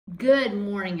Good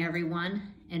morning,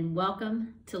 everyone, and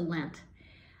welcome to Lent.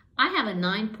 I have a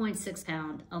 9.6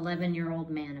 pound, 11-year-old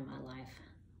man in my life.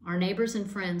 Our neighbors and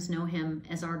friends know him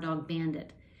as our dog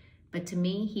Bandit, but to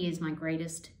me, he is my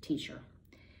greatest teacher.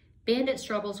 Bandit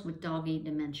struggles with doggy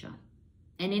dementia,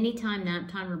 and anytime nap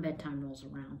time or bedtime rolls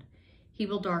around, he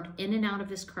will dart in and out of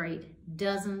his crate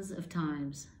dozens of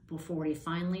times before he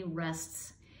finally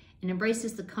rests and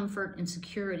embraces the comfort and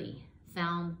security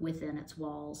found within its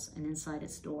walls and inside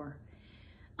its door.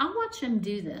 I watch him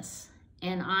do this,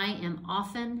 and I am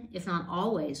often, if not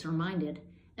always, reminded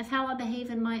of how I behave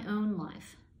in my own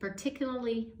life,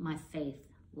 particularly my faith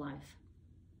life.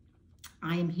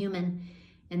 I am human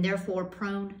and therefore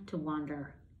prone to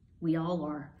wander. We all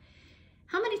are.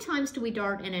 How many times do we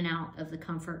dart in and out of the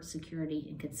comfort, security,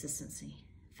 and consistency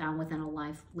found within a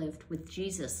life lived with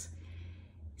Jesus,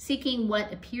 seeking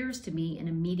what appears to be an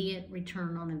immediate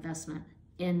return on investment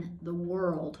in the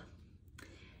world?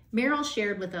 Meryl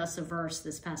shared with us a verse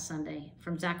this past Sunday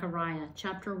from Zechariah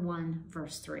chapter 1,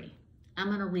 verse 3. I'm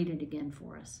going to read it again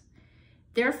for us.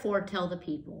 Therefore tell the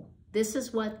people, this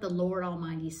is what the Lord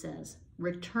Almighty says.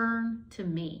 Return to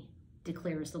me,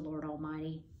 declares the Lord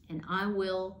Almighty, and I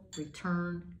will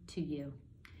return to you.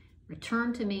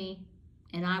 Return to me,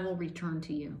 and I will return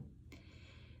to you.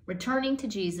 Returning to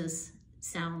Jesus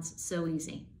sounds so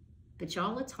easy, but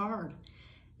y'all, it's hard,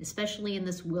 especially in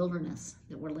this wilderness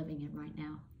that we're living in right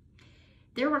now.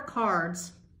 There were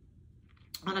cards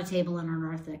on a table in our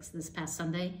narthex this past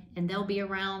Sunday, and they'll be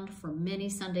around for many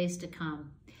Sundays to come.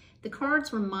 The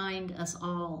cards remind us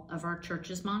all of our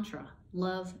church's mantra,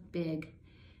 love big,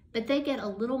 but they get a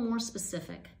little more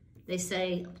specific. They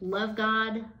say, love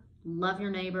God, love your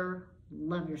neighbor,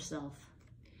 love yourself.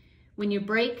 When you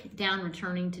break down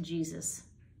returning to Jesus,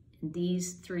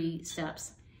 these 3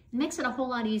 steps, it makes it a whole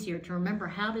lot easier to remember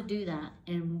how to do that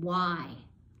and why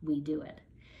we do it.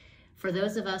 For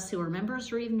those of us who are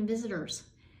members or even visitors,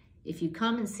 if you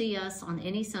come and see us on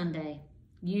any Sunday,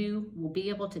 you will be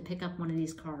able to pick up one of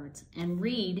these cards and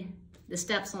read the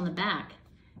steps on the back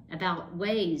about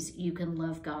ways you can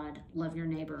love God, love your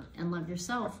neighbor, and love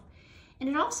yourself. And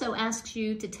it also asks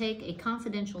you to take a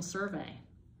confidential survey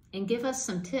and give us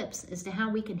some tips as to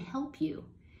how we can help you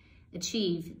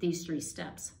achieve these 3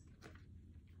 steps.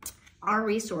 Our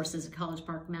resources at College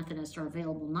Park Methodist are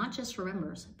available not just for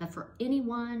members, but for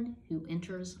anyone who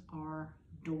enters our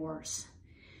doors.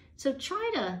 So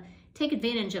try to take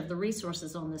advantage of the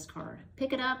resources on this card.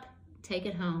 Pick it up, take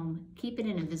it home, keep it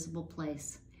in a visible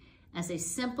place as a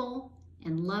simple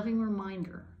and loving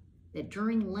reminder that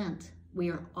during Lent, we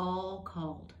are all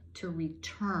called to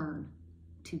return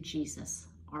to Jesus,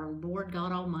 our Lord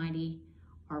God Almighty,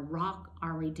 our rock,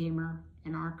 our Redeemer,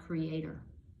 and our Creator.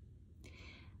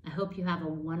 I hope you have a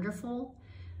wonderful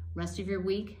rest of your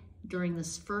week during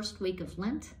this first week of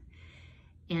Lent,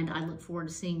 and I look forward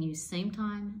to seeing you same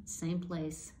time, same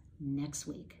place next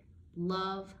week.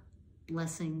 Love,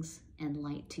 blessings, and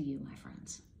light to you, my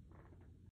friends.